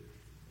told him?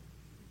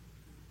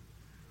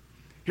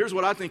 Here's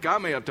what I think I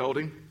may have told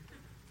him.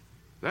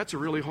 That's a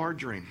really hard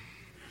dream.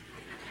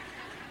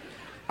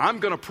 I'm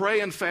going to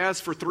pray and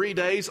fast for 3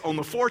 days. On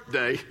the 4th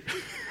day,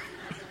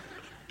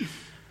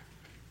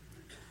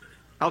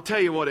 I'll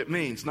tell you what it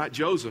means, not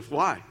Joseph.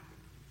 Why?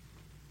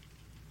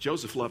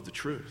 Joseph loved the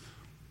truth.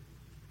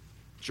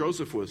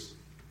 Joseph was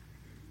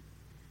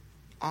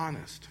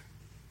honest.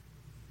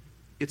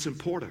 It's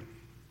important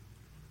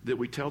that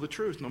we tell the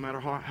truth no matter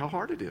how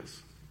hard it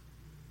is.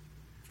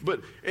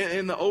 But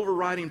and the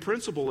overriding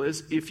principle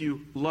is if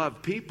you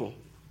love people,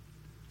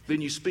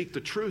 then you speak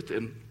the truth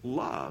in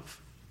love.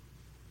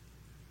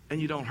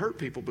 And you don't hurt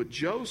people. But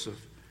Joseph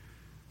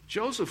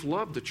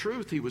loved the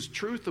truth. He was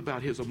truth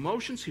about his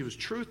emotions. He was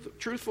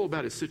truthful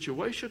about his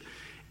situation.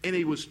 And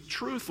he was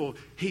truthful.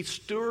 He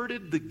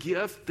stewarded the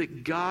gift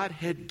that God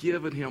had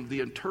given him,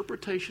 the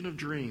interpretation of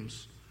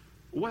dreams,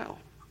 well.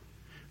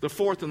 The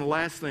fourth and the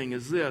last thing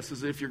is this,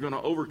 is if you're going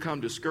to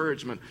overcome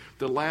discouragement,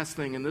 the last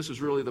thing, and this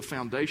is really the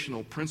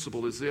foundational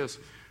principle, is this.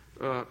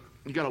 You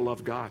got to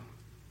love God.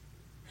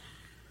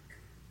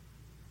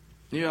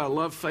 You gotta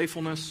love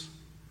faithfulness.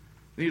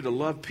 You need to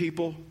love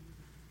people.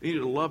 You need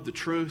to love the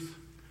truth.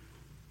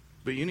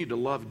 But you need to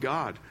love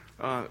God.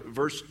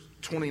 Verse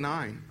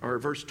 29, or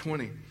verse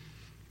 20.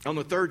 On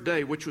the third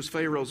day, which was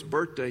Pharaoh's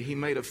birthday, he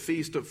made a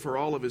feast for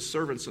all of his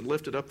servants and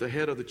lifted up the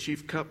head of the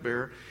chief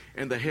cupbearer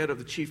and the head of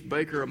the chief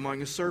baker among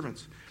his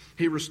servants.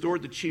 He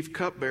restored the chief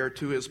cupbearer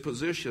to his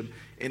position,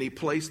 and he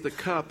placed the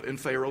cup in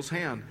Pharaoh's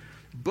hand.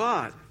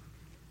 But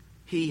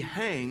he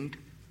hanged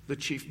the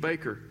chief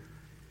baker,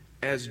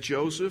 as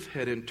Joseph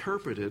had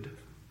interpreted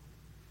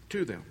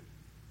to them.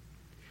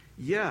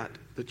 Yet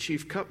the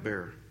chief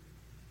cupbearer,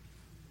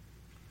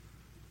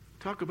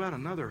 talk about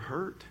another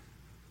hurt,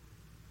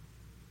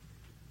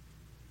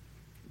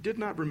 did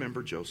not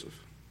remember Joseph.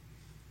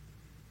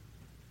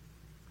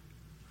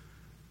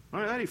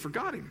 All right, he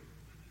forgot him.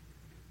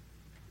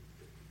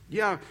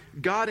 Yeah,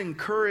 God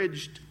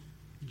encouraged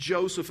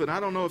Joseph, and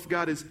I don't know if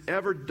God has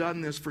ever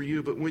done this for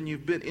you, but when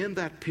you've been in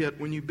that pit,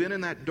 when you've been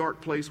in that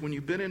dark place, when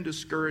you've been in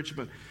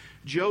discouragement,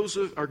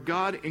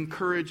 God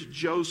encouraged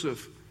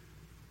Joseph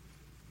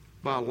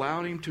by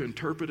allowing him to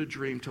interpret a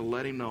dream to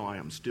let him know, I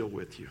am still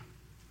with you.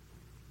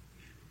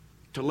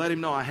 To let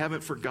him know I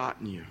haven't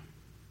forgotten you.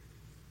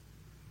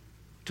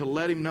 To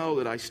let him know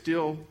that I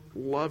still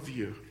love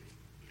you.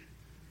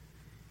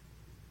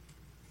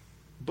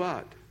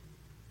 But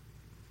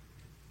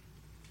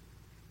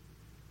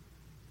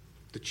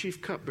the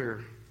chief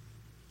cupbearer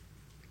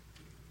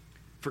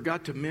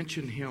forgot to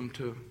mention him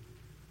to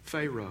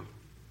Pharaoh.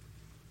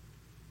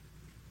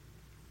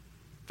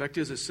 Fact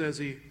is, it says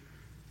he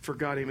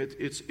forgot him.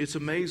 It's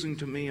amazing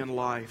to me in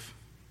life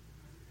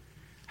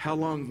how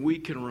long we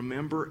can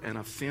remember an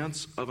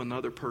offense of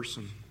another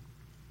person.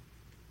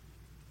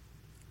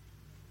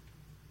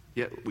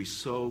 Yet we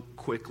so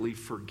quickly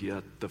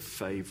forget the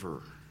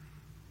favor,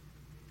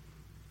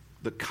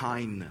 the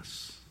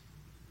kindness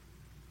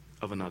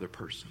of another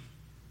person.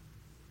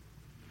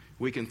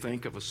 We can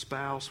think of a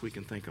spouse, we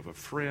can think of a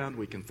friend,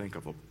 we can think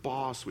of a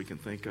boss, we can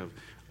think of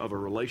a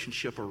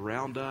relationship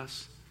around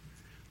us.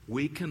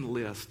 We can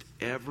list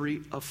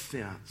every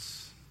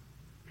offense,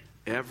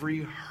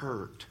 every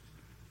hurt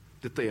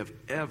that they have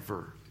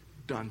ever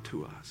done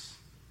to us.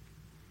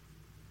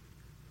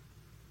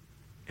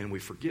 And we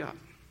forget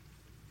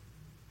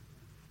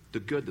the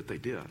good that they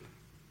did.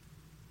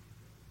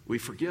 We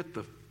forget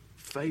the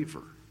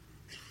favor.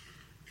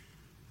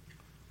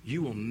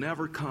 You will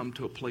never come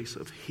to a place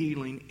of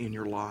healing in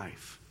your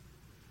life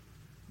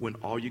when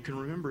all you can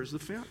remember is the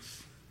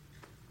offense.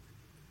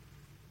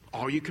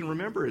 All you can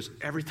remember is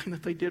everything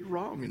that they did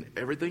wrong and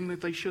everything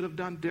that they should have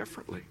done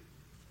differently.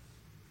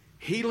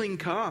 Healing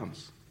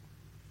comes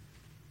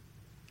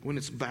when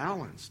it's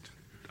balanced.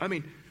 I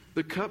mean,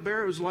 the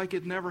cupbearer was like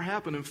it never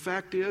happened. In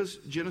fact is,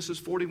 Genesis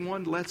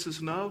 41 lets us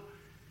know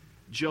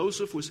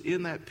Joseph was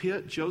in that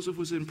pit. Joseph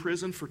was in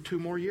prison for 2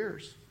 more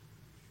years.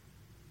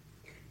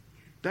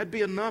 That'd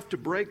be enough to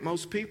break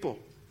most people.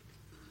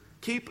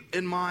 Keep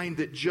in mind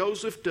that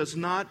Joseph does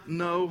not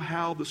know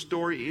how the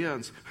story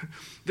ends.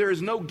 There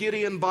is no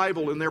Gideon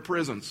Bible in their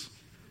prisons.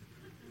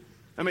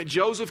 I mean,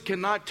 Joseph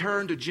cannot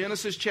turn to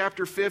Genesis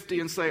chapter 50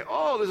 and say,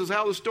 oh, this is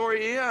how the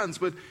story ends.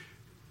 But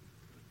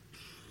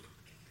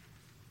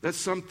that's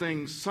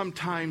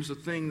sometimes the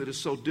thing that is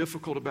so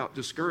difficult about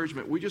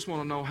discouragement. We just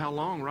want to know how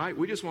long, right?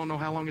 We just want to know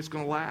how long it's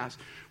going to last.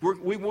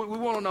 We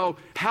want to know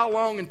how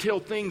long until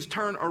things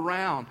turn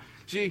around.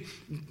 See,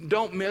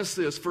 don't miss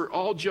this. For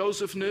all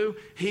Joseph knew,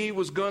 he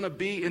was going to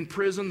be in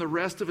prison the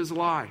rest of his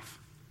life.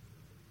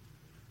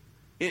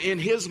 In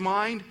his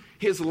mind,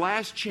 his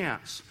last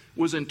chance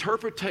was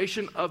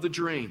interpretation of the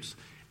dreams.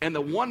 And the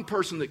one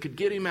person that could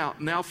get him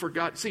out now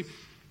forgot. See,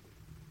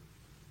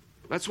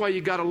 that's why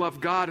you got to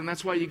love God, and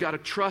that's why you got to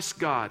trust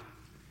God.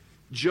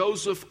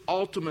 Joseph,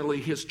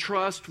 ultimately, his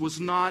trust was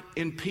not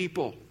in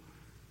people.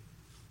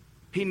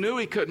 He knew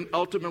he couldn't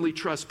ultimately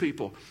trust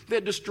people. They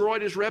had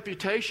destroyed his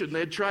reputation. They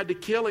had tried to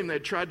kill him. They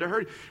had tried to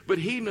hurt him. But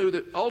he knew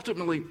that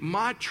ultimately,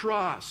 my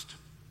trust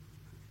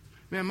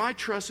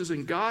is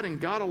in God and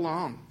God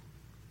alone.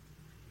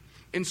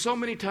 And so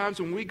many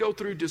times when we go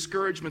through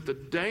discouragement, the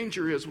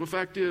danger is, well, the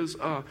fact is,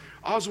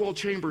 Oswald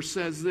Chambers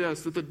says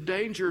this, that the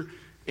danger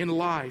in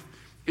life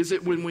is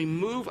that when we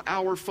move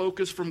our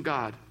focus from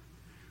God,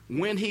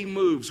 when He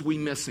moves, we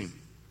miss Him.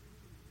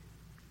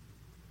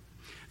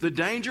 The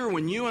danger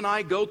when you and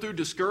I go through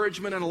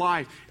discouragement in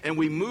life and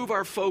we move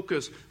our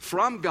focus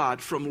from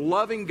God, from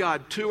loving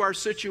God to our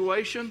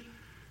situation,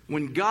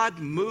 when God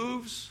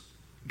moves,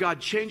 God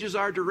changes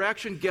our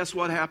direction, guess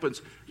what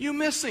happens? You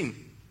miss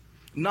Him.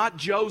 Not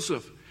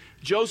Joseph.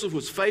 Joseph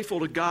was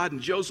faithful to God,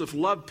 and Joseph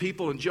loved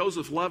people, and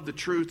Joseph loved the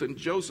truth, and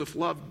Joseph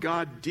loved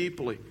God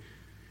deeply.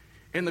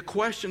 And the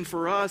question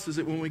for us is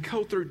that when we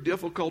go through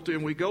difficulty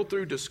and we go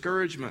through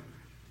discouragement,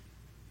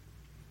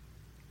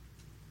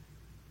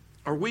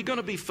 are we going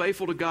to be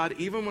faithful to God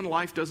even when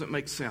life doesn't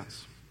make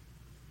sense?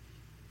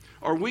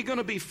 Are we going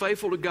to be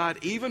faithful to God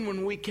even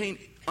when we can't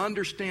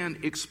understand,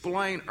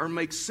 explain, or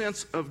make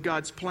sense of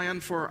God's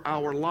plan for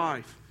our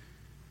life?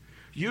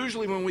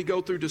 Usually when we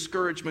go through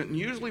discouragement and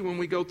usually when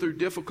we go through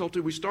difficulty,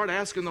 we start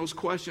asking those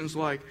questions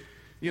like,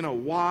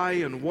 why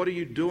and what are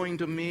you doing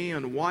to me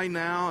and why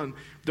now and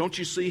don't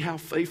you see how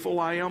faithful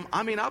I am?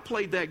 I mean, I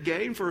played that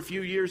game for a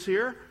few years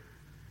here.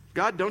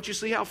 God, don't you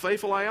see how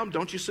faithful I am?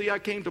 Don't you see I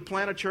came to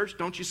plant a church?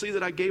 Don't you see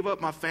that I gave up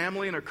my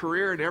family and a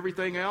career and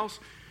everything else?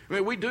 I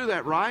mean, we do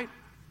that, right?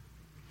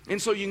 And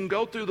so you can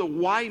go through the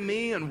why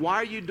me and why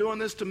are you doing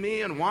this to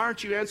me and why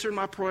aren't you answering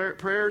my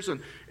prayers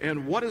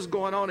and what is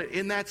going on?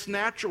 And that's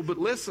natural. But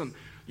listen,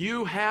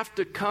 you have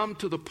to come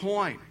to the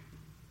point.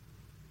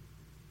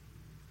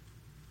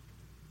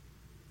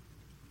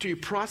 Do you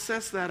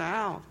process that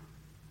out?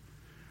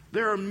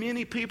 There are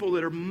many people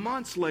that are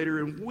months later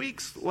and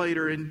weeks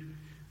later and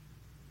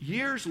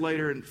years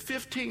later and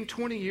 15,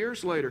 20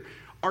 years later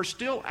are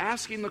still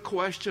asking the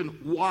question,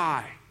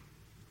 why?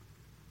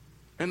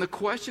 And the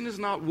question is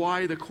not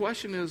why, the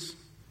question is,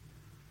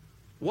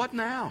 what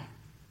now?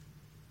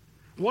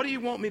 What do you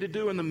want me to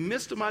do in the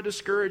midst of my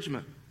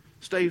discouragement?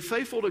 Stay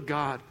faithful to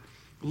God,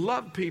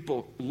 love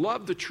people,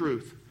 love the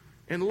truth,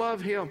 and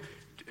love Him.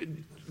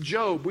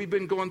 Job, we've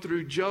been going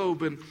through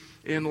Job and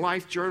in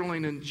life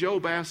journaling, and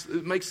Job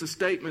makes a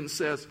statement and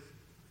says,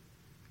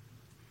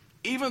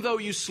 even though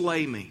you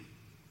slay me,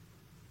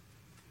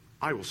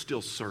 I will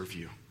still serve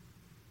you.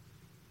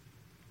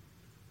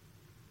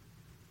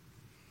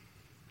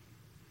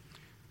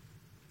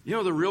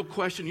 The real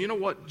question,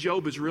 what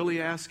Job is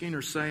really asking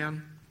or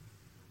saying?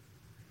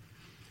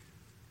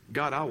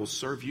 God, I will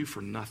serve you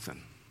for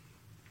nothing.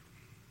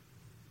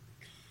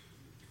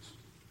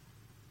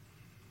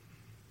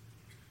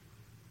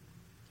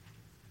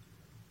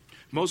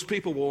 Most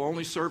people will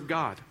only serve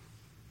God,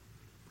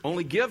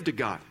 only give to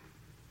God,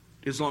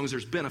 as long as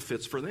there's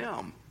benefits for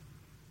them.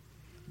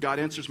 God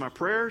answers my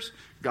prayers.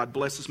 God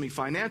blesses me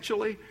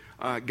financially.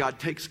 God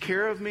takes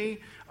care of me.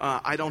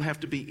 I don't have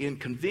to be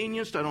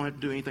inconvenienced. I don't have to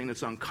do anything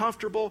that's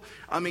uncomfortable.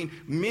 I mean,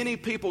 many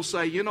people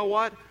say, you know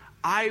what?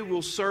 I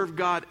will serve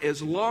God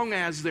as long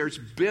as there's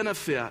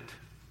benefit.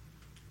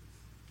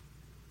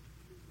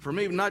 For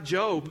me, not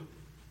Job.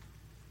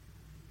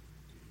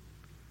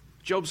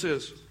 Job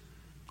says,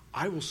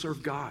 I will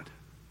serve God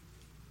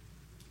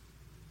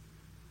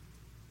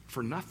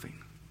for nothing.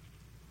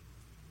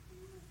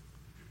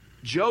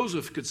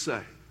 Joseph could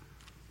say,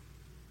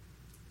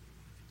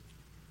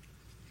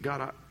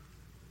 God,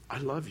 I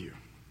love you.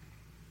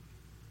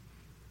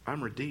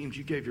 I'm redeemed.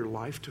 You gave your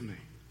life to me.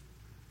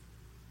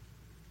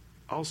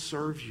 I'll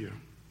serve you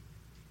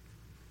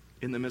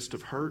in the midst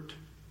of hurt,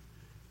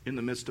 in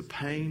the midst of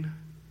pain,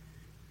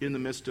 in the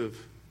midst of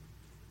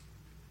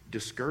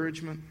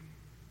discouragement.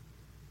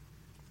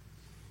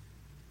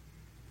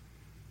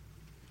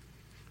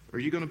 Are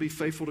you going to be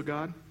faithful to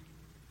God?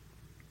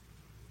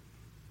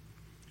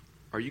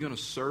 Are you going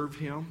to serve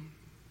Him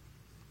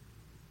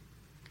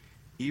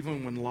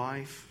even when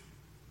life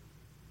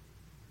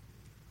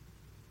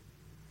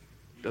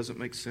doesn't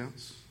make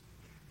sense?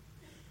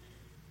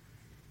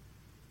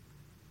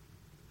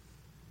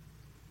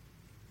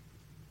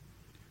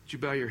 Would you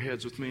bow your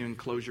heads with me and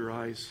close your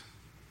eyes?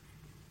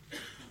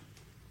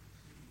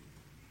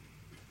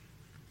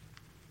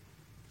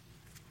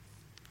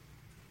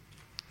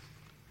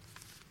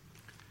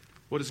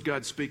 What is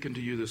God speaking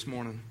to you this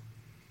morning?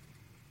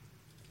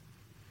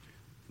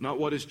 Not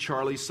what is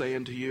Charlie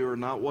saying to you, or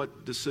not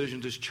what decision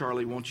does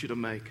Charlie want you to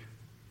make.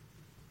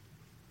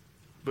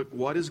 But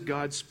what is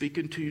God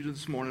speaking to you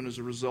this morning as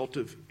a result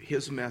of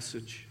His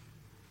message?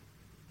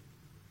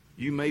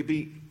 You may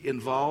be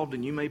involved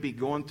and you may be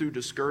going through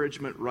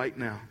discouragement right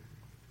now.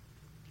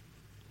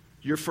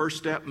 Your first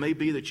step may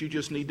be that you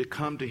just need to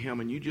come to Him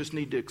and you just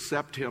need to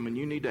accept Him and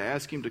you need to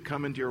ask Him to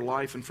come into your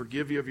life and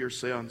forgive you of your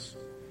sins.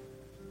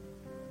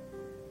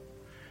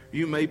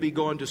 You may be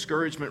going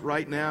discouragement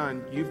right now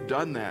and you've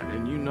done that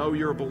and you know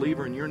you're a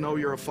believer and you know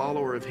you're a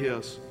follower of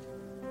His.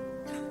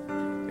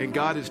 And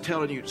God is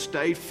telling you,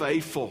 stay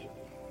faithful.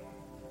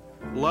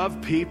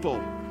 Love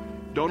people.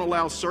 Don't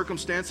allow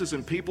circumstances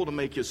and people to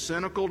make you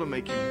cynical, to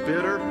make you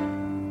bitter,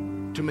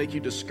 to make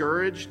you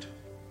discouraged.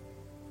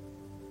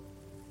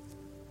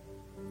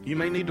 You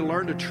may need to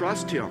learn to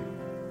trust Him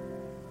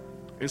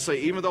and say,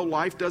 even though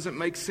life doesn't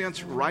make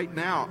sense right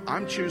now,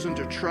 I'm choosing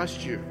to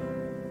trust you.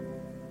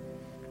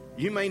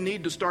 You may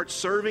need to start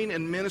serving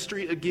in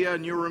ministry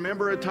again. You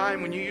remember a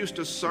time when you used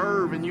to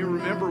serve and you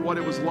remember what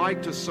it was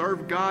like to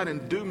serve God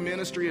and do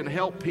ministry and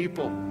help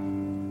people.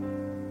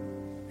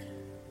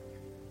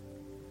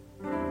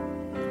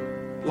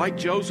 Like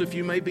Joseph,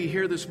 you may be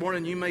here this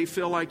morning. You may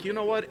feel like, you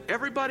know what?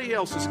 Everybody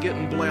else is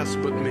getting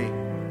blessed but me.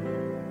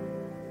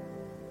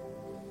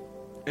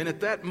 And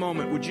at that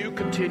moment, would you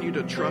continue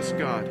to trust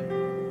God?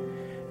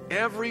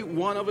 Every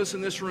one of us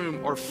in this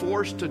room are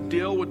forced to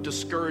deal with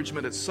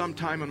discouragement at some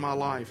time in my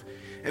life.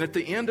 And at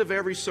the end of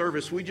every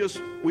service, we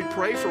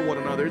pray for one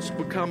another. It's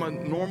become a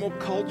normal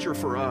culture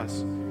for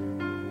us.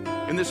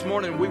 And this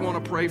morning, we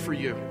want to pray for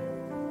you.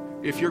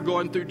 If you're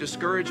going through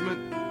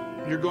discouragement,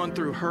 you're going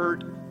through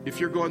hurt, if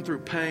you're going through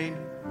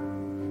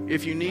pain,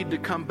 if you need to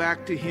come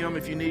back to Him,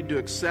 if you need to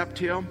accept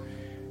Him,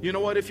 you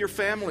know what? If your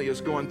family is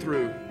going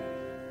through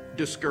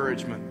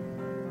discouragement,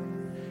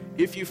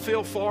 if you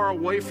feel far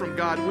away from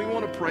God, we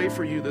want to pray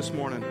for you this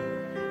morning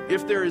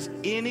If there is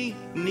any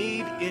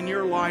need in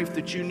your life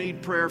that you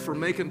need prayer for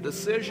making a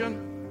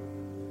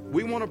decision,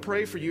 we want to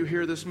pray for you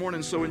here this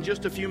morning. So in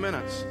just a few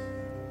minutes,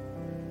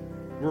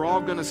 we're all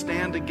going to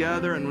stand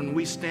together, and when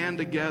we stand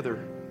together,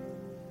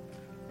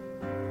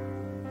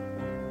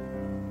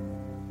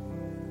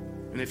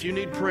 and if you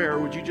need prayer,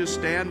 would you just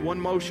stand,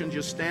 one motion,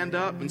 just stand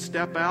up and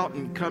step out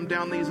and come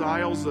down these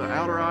aisles, the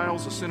outer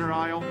aisles, the center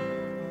aisle.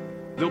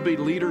 There'll be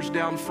leaders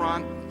down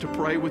front to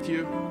pray with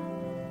you.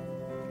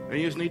 And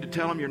you just need to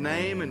tell them your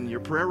name and your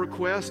prayer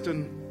request,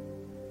 and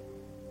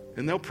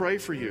they'll pray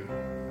for you.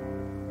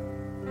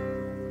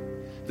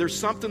 There's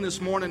something this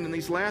morning in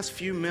these last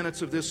few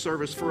minutes of this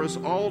service for us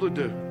all to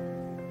do.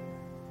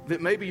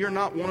 That maybe you're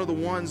not one of the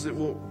ones that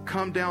will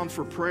come down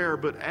for prayer,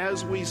 but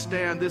as we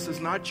stand, this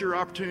is not your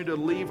opportunity to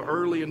leave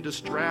early and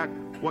distract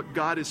what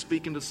God is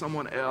speaking to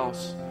someone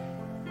else.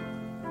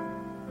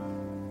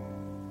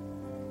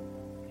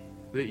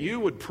 That you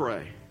would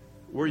pray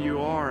where you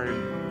are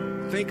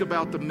and think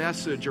about the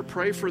message, or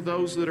pray for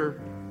those that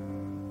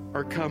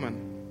are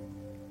coming.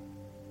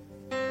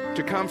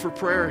 To come for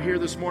prayer here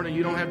this morning,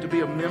 you don't have to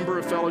be a member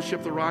of Fellowship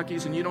of the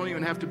Rockies, and you don't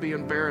even have to be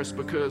embarrassed,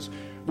 because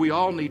we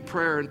all need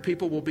prayer, and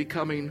people will be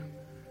coming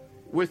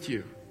with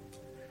you.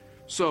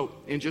 So,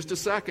 in just a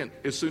second,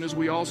 as soon as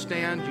we all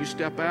stand, you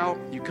step out,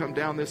 you come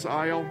down this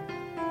aisle.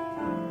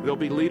 There'll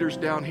be leaders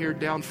down here,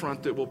 down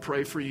front, that will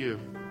pray for you.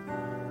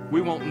 We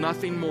want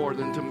nothing more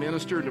than to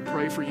minister and to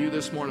pray for you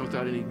this morning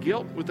without any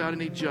guilt, without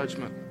any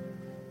judgment.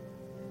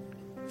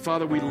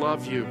 Father, we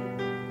love you.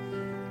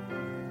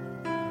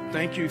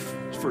 Thank you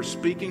for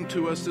speaking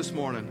to us this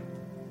morning.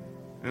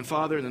 And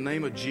Father, in the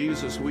name of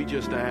Jesus, we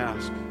just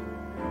ask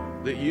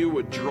that you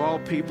would draw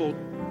people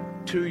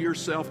to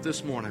yourself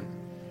this morning,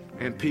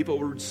 and people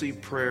would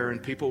receive prayer,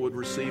 and people would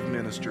receive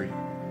ministry.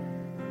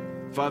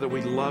 Father,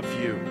 we love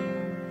you,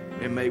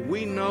 and may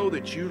we know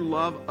that you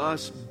love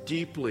us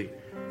deeply.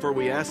 For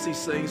we ask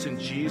these things in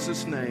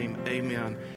Jesus' name, amen.